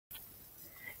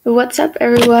What's up,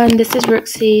 everyone? This is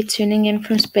Ruxy tuning in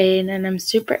from Spain, and I'm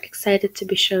super excited to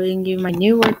be showing you my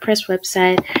new WordPress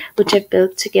website, which I've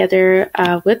built together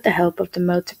with the help of the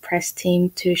MotoPress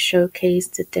team to showcase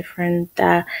the different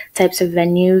types of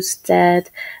venues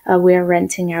that we are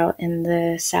renting out in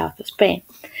the south of Spain.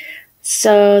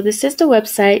 So this is the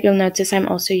website. You'll notice I'm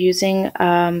also using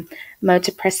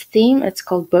MotoPress theme. It's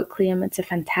called Booklium. It's a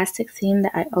fantastic theme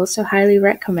that I also highly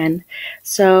recommend.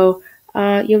 So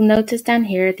you'll notice down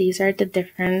here, these are the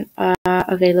different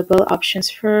available options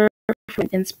for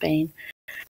in Spain.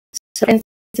 So for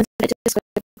instance, I just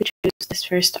choose this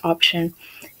first option.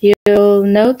 You'll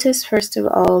notice, first of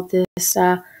all, this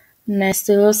nice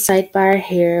little sidebar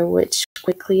here, which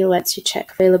quickly lets you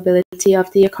check availability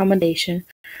of the accommodation.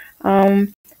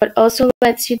 What also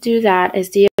lets you do that is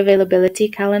the availability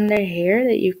calendar here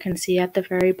that you can see at the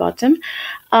very bottom.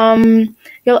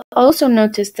 You'll also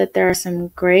notice that there are some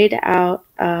grayed out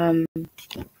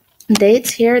dates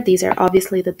here. These are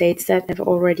obviously the dates that have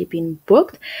already been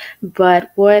booked, but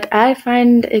what I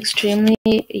find extremely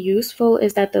useful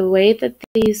is that the way that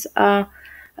these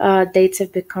dates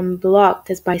have become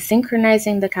blocked is by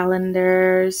synchronizing the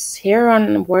calendars here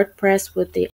on WordPress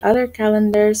with the other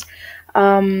calendars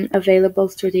available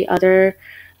through the other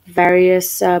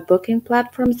various booking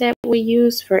platforms that we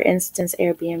use, for instance,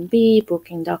 Airbnb,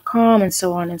 Booking.com, and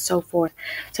so on and so forth.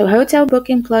 So Hotel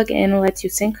Booking plugin lets you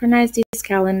synchronize these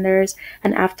calendars,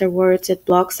 and afterwards it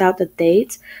blocks out the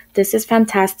dates. This is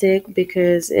fantastic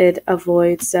because it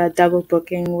avoids double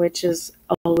booking, which has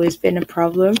always been a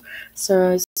problem.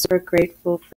 So I'm super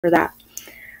grateful for that.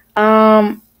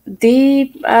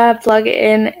 The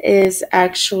plugin is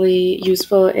actually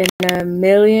useful in a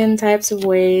million types of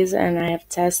ways, and I have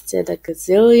tested a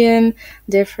gazillion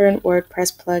different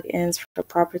WordPress plugins for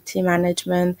property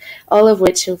management, all of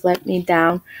which have let me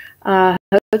down. Hotel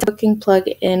Booking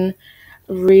plugin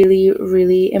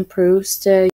really improves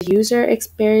the user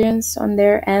experience on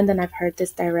their end, and I've heard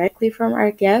this directly from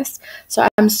our guests. So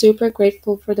I'm super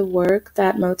grateful for the work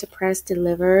that MotoPress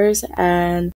delivers,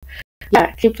 and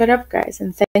yeah, keep it up, guys,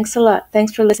 and thanks a lot.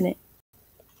 Thanks for listening.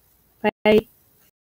 Bye.